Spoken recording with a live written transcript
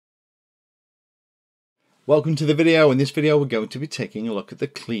Welcome to the video. In this video we're going to be taking a look at the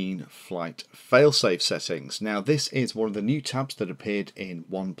Cleanflight failsafe settings. Now this is one of the new tabs that appeared in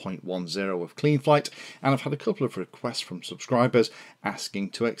 1.10 of Cleanflight, and I've had a couple of requests from subscribers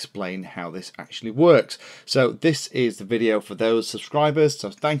asking to explain how this actually works. So this is the video for those subscribers, so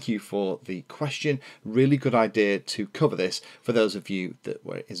thank you for the question. Really good idea to cover this for those of you that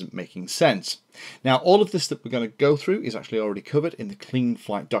where it isn't making sense. Now all of this that we're going to go through is actually already covered in the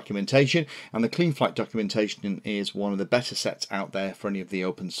Cleanflight documentation, and the Cleanflight documentation is one of the better sets out there for any of the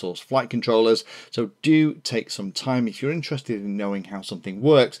open source flight controllers, so do take some time if you're interested in knowing how something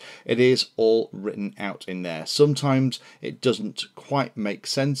works. It is all written out in there. Sometimes it doesn't quite make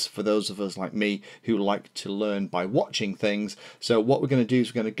sense for those of us like me who like to learn by watching things, so what we're going to do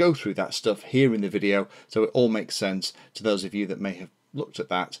is we're going to go through that stuff here in the video so it all makes sense to those of you that may have looked at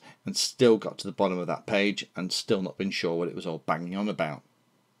that and still got to the bottom of that page and still not been sure what it was all banging on about.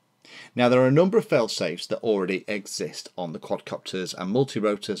 Now there are a number of fail-safes that already exist on the quadcopters and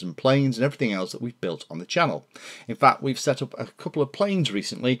multirotors and planes and everything else that we've built on the channel. In fact, we've set up a couple of planes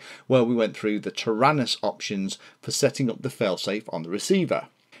recently where we went through the Tyrannus options for setting up the fail-safe on the receiver.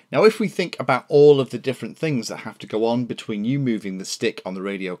 Now if we think about all of the different things that have to go on between you moving the stick on the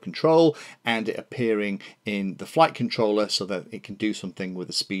radio control and it appearing in the flight controller so that it can do something with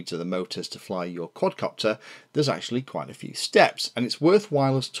the speeds of the motors to fly your quadcopter, there's actually quite a few steps, and it's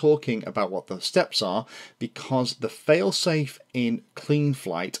worthwhile us talking about what those steps are because the failsafe in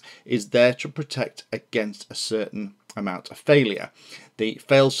Cleanflight is there to protect against a certain amount of failure. The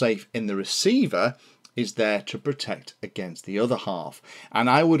failsafe in the receiver is there to protect against the other half, and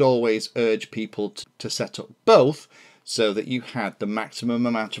I would always urge people to set up both so that you had the maximum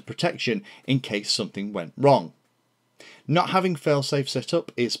amount of protection in case something went wrong. Not having failsafe set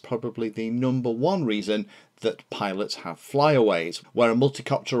up is probably the #1 reason that pilots have flyaways, where a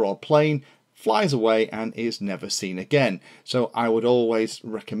multicopter or plane flies away and is never seen again. So I would always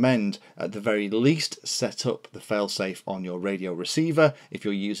recommend at the very least set up the failsafe on your radio receiver if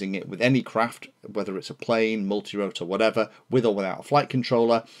you're using it with any craft, whether it's a plane, multirotor, whatever, with or without a flight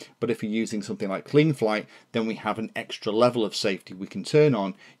controller. But if you're using something like Cleanflight, then we have an extra level of safety we can turn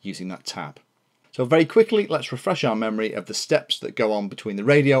on using that tab. So very quickly, let's refresh our memory of the steps that go on between the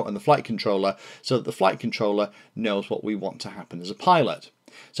radio and the flight controller so that the flight controller knows what we want to happen as a pilot.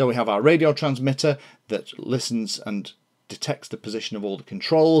 So we have our radio transmitter that listens and detects the position of all the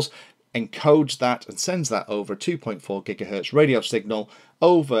controls, encodes that and sends that over a 2.4 gigahertz radio signal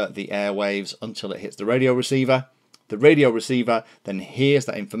over the airwaves until it hits the radio receiver. The radio receiver then hears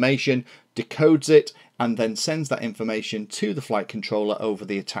that information, decodes it, and then sends that information to the flight controller over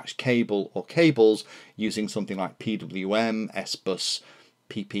the attached cable or cables using something like PWM, S-Bus,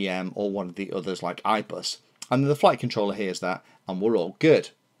 PPM, or one of the others like iBus. And then the flight controller hears that and we're all good.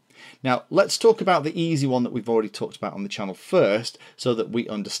 Now let's talk about the easy one that we've already talked about on the channel first so that we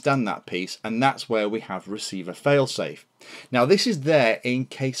understand that piece, and that's where we have receiver failsafe. Now this is there in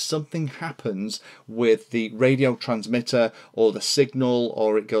case something happens with the radio transmitter or the signal,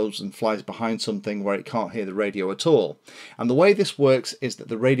 or it goes and flies behind something where it can't hear the radio at all. And the way this works is that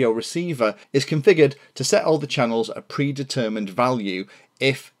the radio receiver is configured to set all the channels at a predetermined value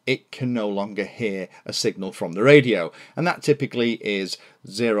if it can no longer hear a signal from the radio, and that typically is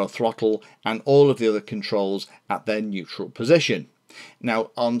 0 throttle and all of the other controls at their neutral position. Now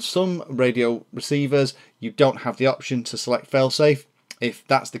on some radio receivers you don't have the option to select failsafe. If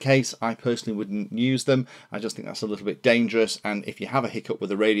that's the case, I personally wouldn't use them. I just think that's a little bit dangerous, and if you have a hiccup with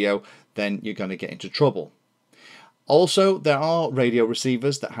the radio then you're going to get into trouble. Also, there are radio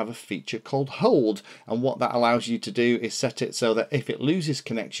receivers that have a feature called hold, and what that allows you to do is set it so that if it loses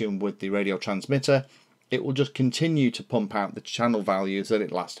connection with the radio transmitter, it will just continue to pump out the channel values that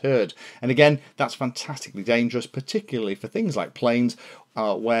it last heard. And again, that's fantastically dangerous, particularly for things like planes,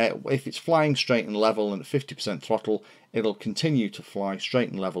 where if it's flying straight and level and at 50% throttle, it'll continue to fly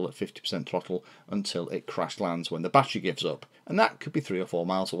straight and level at 50% throttle until it crash lands when the battery gives up, and that could be 3 or 4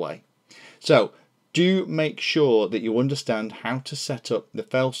 miles away. So do make sure that you understand how to set up the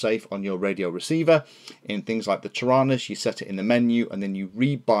failsafe on your radio receiver. In things like the Tyrannus, you set it in the menu and then you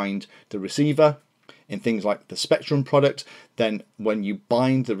rebind the receiver. In things like the Spectrum product, then when you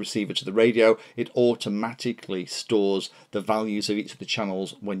bind the receiver to the radio, it automatically stores the values of each of the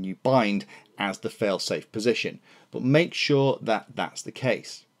channels when you bind as the failsafe position. But make sure that that's the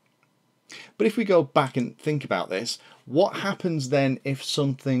case. But if we go back and think about this, what happens then if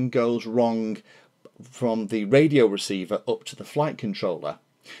something goes wrong from the radio receiver up to the flight controller?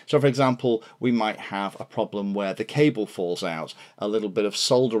 So for example, we might have a problem where the cable falls out, a little bit of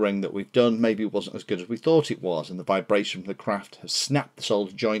soldering that we've done maybe wasn't as good as we thought it was, and the vibration from the craft has snapped the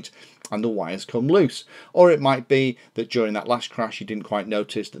solder joint and the wires come loose. Or it might be that during that last crash you didn't quite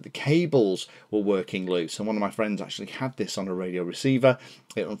notice that the cables were working loose, and one of my friends actually had this on a radio receiver.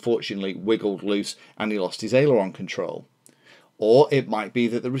 It unfortunately wiggled loose and he lost his aileron control. Or it might be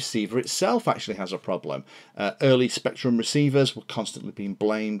that the receiver itself actually has a problem. Early Spectrum receivers were constantly being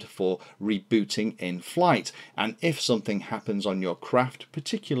blamed for rebooting in flight, and if something happens on your craft,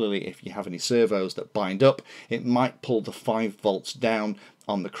 particularly if you have any servos that bind up, it might pull the 5 volts down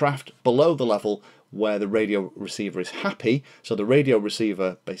on the craft below the level where the radio receiver is happy, so the radio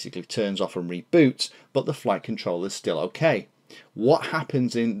receiver basically turns off and reboots, but the flight controller is still okay. What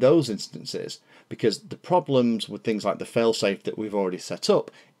happens in those instances? Because the problems with things like the failsafe that we've already set up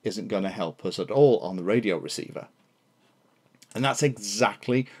isn't going to help us at all on the radio receiver. And that's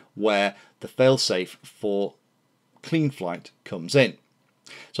exactly where the failsafe for Cleanflight comes in.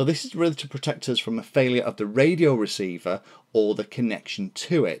 So this is really to protect us from a failure of the radio receiver or the connection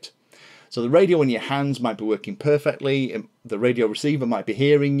to it. So the radio in your hands might be working perfectly, the radio receiver might be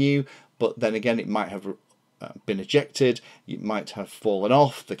hearing you, but then again it might have been ejected, it might have fallen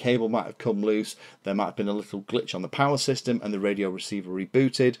off, the cable might have come loose, there might have been a little glitch on the power system and the radio receiver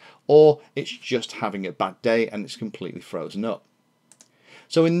rebooted, or it's just having a bad day and it's completely frozen up.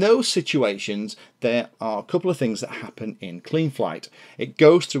 So in those situations, there are a couple of things that happen in Cleanflight. It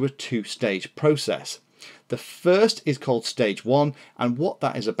goes through a 2-stage process. The first is called stage 1, and what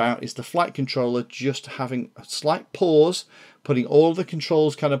that is about is the flight controller just having a slight pause, putting all the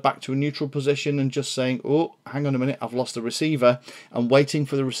controls kind of back to a neutral position and just saying, oh, hang on a minute, I've lost the receiver, and waiting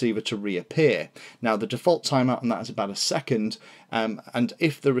for the receiver to reappear. Now the default timeout on that is about a second, and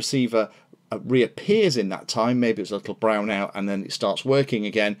if the receiver reappears in that time, maybe it's a little brown out and then it starts working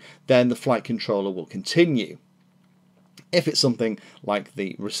again, then the flight controller will continue. If it's something like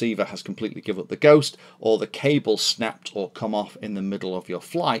the receiver has completely given up the ghost, or the cable snapped or come off in the middle of your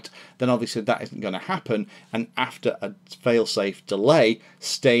flight, then obviously that isn't going to happen, and after a failsafe delay,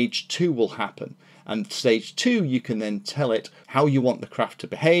 stage 2 will happen. And stage 2, you can then tell it how you want the craft to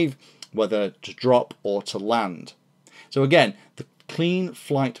behave, whether to drop or to land. So again, the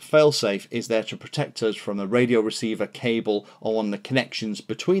Cleanflight failsafe is there to protect us from the radio receiver cable or on the connections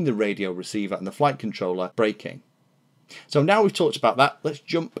between the radio receiver and the flight controller breaking. So now we've talked about that, let's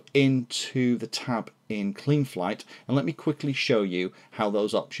jump into the tab in Cleanflight and let me quickly show you how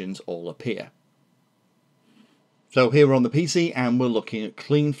those options all appear. So here we're on the PC and we're looking at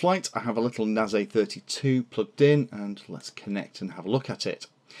Cleanflight. I have a little NAS A32 plugged in and let's connect and have a look at it.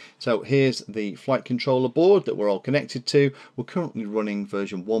 So here's the flight controller board that we're all connected to. We're currently running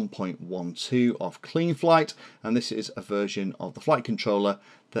version 1.12 of Cleanflight, and this is a version of the flight controller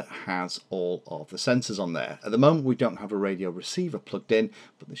that has all of the sensors on there. At the moment we don't have a radio receiver plugged in,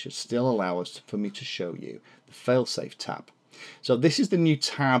 but this should still allow us for me to show you the failsafe tab. So this is the new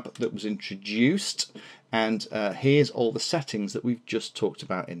tab that was introduced, and here's all the settings that we've just talked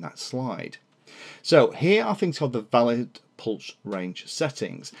about in that slide. So here are things called the valid pulse range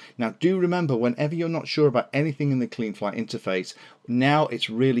settings. Now do remember, whenever you're not sure about anything in the Cleanflight interface, now it's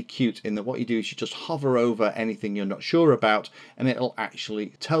really cute in that what you do is you just hover over anything you're not sure about and it'll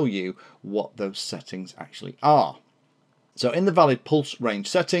actually tell you what those settings actually are. So in the valid pulse range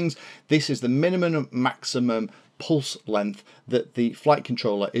settings, this is the minimum and maximum pulse length that the flight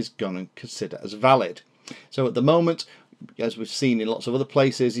controller is going to consider as valid. So at the moment, as we've seen in lots of other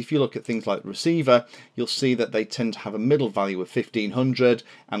places, if you look at things like receiver, you'll see that they tend to have a middle value of 1500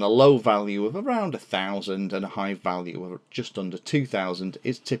 and a low value of around 1000 and a high value of just under 2000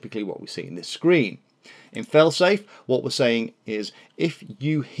 is typically what we see in this screen. In failsafe, what we're saying is if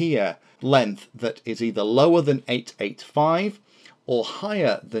you hear length that is either lower than 885 or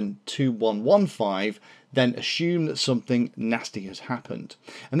higher than 2115, then assume that something nasty has happened.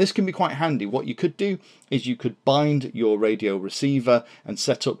 And this can be quite handy. What you could do is you could bind your radio receiver and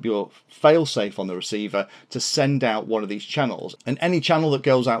set up your failsafe on the receiver to send out one of these channels. And any channel that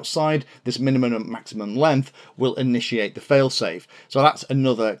goes outside this minimum and maximum length will initiate the failsafe. So that's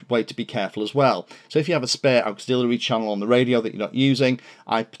another way to be careful as well. So if you have a spare auxiliary channel on the radio that you're not using,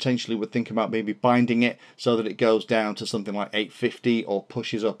 I potentially would think about maybe binding it so that it goes down to something like 850 or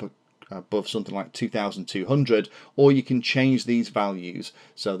pushes up above something like 2200, or you can change these values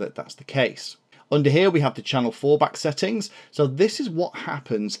so that that's the case. Under here we have the channel fallback settings. So this is what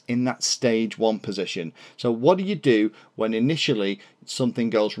happens in that stage 1 position. So what do you do when initially something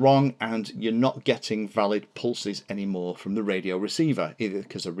goes wrong and you're not getting valid pulses anymore from the radio receiver, either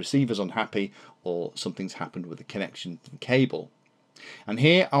because the receiver's unhappy or something's happened with the connection to the cable? And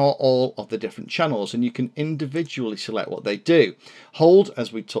here are all of the different channels, and you can individually select what they do. Hold,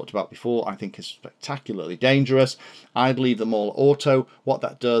 as we talked about before, I think is spectacularly dangerous. I'd leave them all auto. What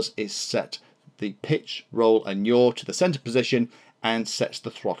that does is set the pitch, roll and yaw to the center position and sets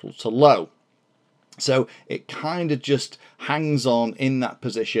the throttle to low. So it kind of just hangs on in that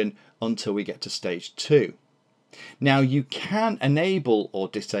position until we get to stage 2. Now you can enable or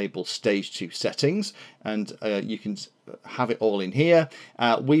disable stage 2 settings, and you can have it all in here.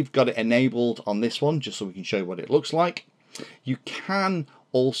 We've got it enabled on this one just so we can show you what it looks like. You can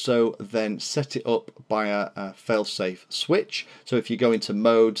also then set it up by a failsafe switch. So if you go into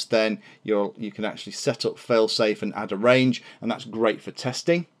modes, then you can actually set up failsafe and add a range, and that's great for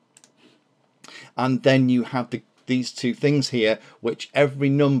testing. And then you have these two things here, which every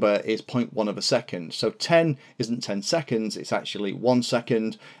number is 0.1 of a second. So 10 isn't 10 seconds, it's actually 1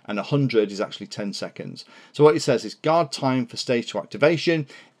 second, and 100 is actually 10 seconds. So what it says is guard time for stage 2 activation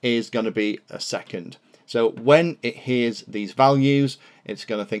is going to be a second. So when it hears these values, it's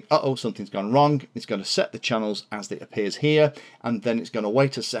going to think, uh-oh, something's gone wrong. It's going to set the channels as it appears here, and then it's going to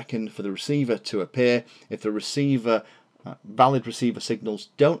wait a second for the receiver to appear. If the receiver valid receiver signals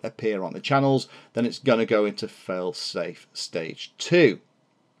don't appear on the channels, then it's going to go into failsafe stage 2.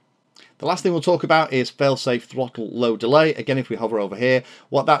 The last thing we'll talk about is failsafe throttle low delay. Again, if we hover over here,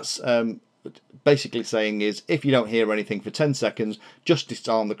 what that's basically saying is if you don't hear anything for 10 seconds, just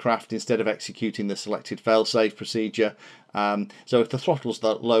disarm the craft instead of executing the selected failsafe procedure. So if the throttle's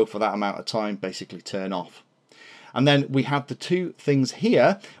that low for that amount of time, basically turn off. And then we have the two things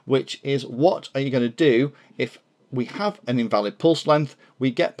here, which is what are you going to do if we have an invalid pulse length,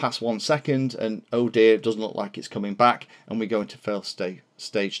 we get past 1 second and oh dear, it doesn't look like it's coming back, and we go into fail stage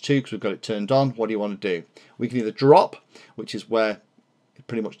 2 because we've got it turned on. What do you want to do? We can either drop, which is where it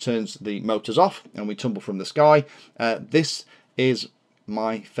pretty much turns the motors off and we tumble from the sky. This is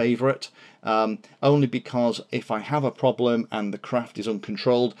my favourite, only because if I have a problem and the craft is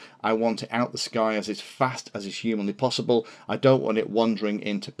uncontrolled, I want it out the sky as fast as is humanly possible. I don't want it wandering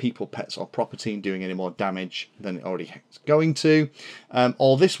into people, pets or property and doing any more damage than it already is going to.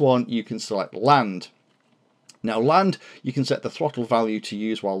 Or this one, you can select land. Now land, you can set the throttle value to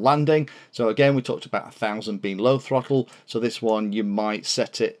use while landing. So again, we talked about 1000 being low throttle, so this one you might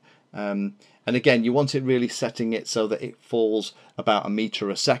set it and again, you want it really setting it so that it falls about 1 meter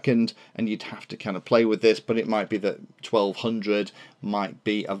a second, and you'd have to kind of play with this, but it might be that 1200 might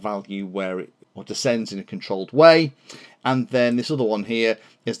be a value where it descends in a controlled way. And then this other one here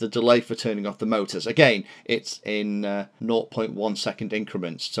is the delay for turning off the motors. Again, it's in 0.1 second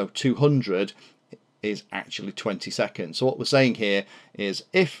increments, so 200 is actually 20 seconds. So what we're saying here is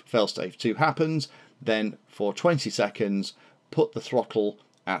if failsafe 2 happens, then for 20 seconds put the throttle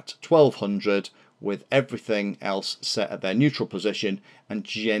at 1200 with everything else set at their neutral position and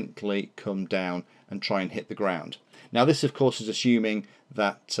gently come down and try and hit the ground. Now this of course is assuming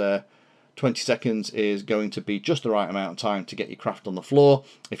that 20 seconds is going to be just the right amount of time to get your craft on the floor.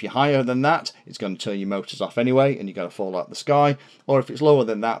 If you're higher than that, it's going to turn your motors off anyway and you're going to fall out the sky. Or if it's lower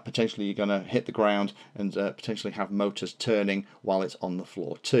than that, potentially you're going to hit the ground and potentially have motors turning while it's on the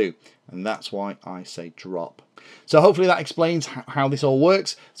floor too. And that's why I say drop. So hopefully that explains how this all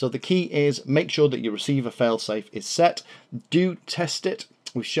works. So the key is make sure that your receiver failsafe is set. Do test it.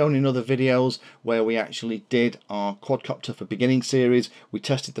 We've shown in other videos where we actually did our quadcopter for beginning series. We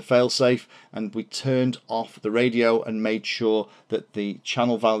tested the failsafe and we turned off the radio and made sure that the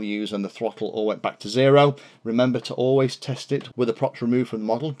channel values and the throttle all went back to 0. Remember to always test it with the props removed from the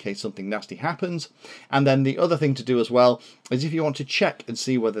model in case something nasty happens. And then the other thing to do as well is if you want to check and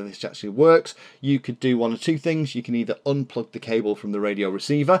see whether this actually works, you could do one of two things. You can either unplug the cable from the radio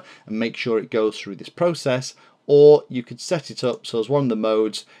receiver and make sure it goes through this process, or you could set it up so as one of the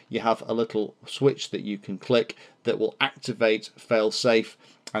modes you have a little switch that you can click that will activate failsafe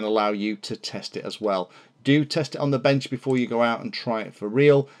and allow you to test it as well. Do test it on the bench before you go out and try it for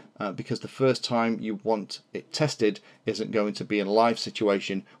real, because the first time you want it tested isn't going to be in a live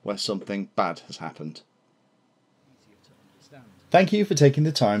situation where something bad has happened. Thank you for taking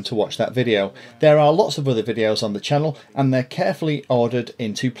the time to watch that video. There are lots of other videos on the channel and they're carefully ordered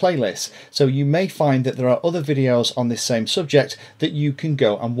into playlists, so you may find that there are other videos on this same subject that you can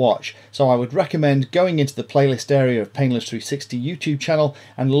go and watch. So I would recommend going into the playlist area of Painless 360 YouTube channel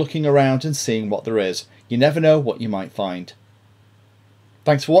and looking around and seeing what there is. You never know what you might find.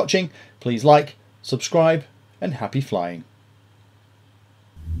 Thanks for watching. Please like, subscribe, and happy flying.